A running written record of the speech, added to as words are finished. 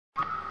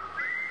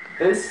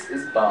This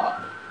is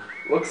Bob.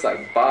 Looks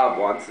like Bob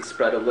wants to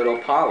spread a little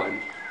pollen.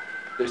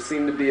 There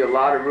seem to be a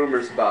lot of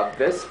rumors about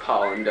this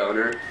pollen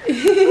donor.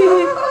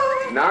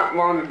 Not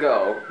long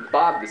ago,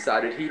 Bob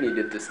decided he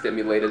needed to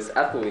stimulate his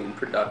ethylene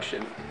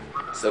production.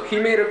 So he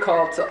made a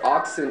call to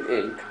Auxin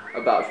Inc.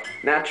 about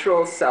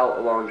natural cell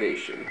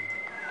elongation.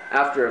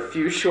 After a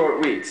few short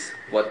weeks,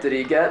 what did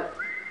he get?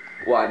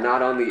 Why,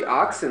 not only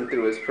auxin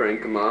through his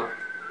parenchyma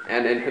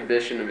and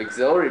inhibition of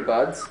axillary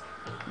buds,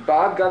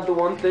 Bob got the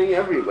one thing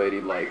every lady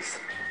likes: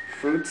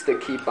 fruits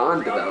that keep on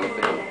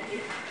developing.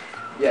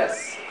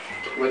 Yes,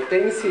 with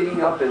things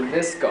heating up in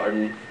this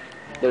garden,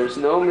 there's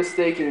no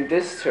mistaking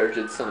this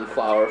turgid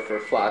sunflower for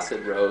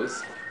flaccid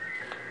rose.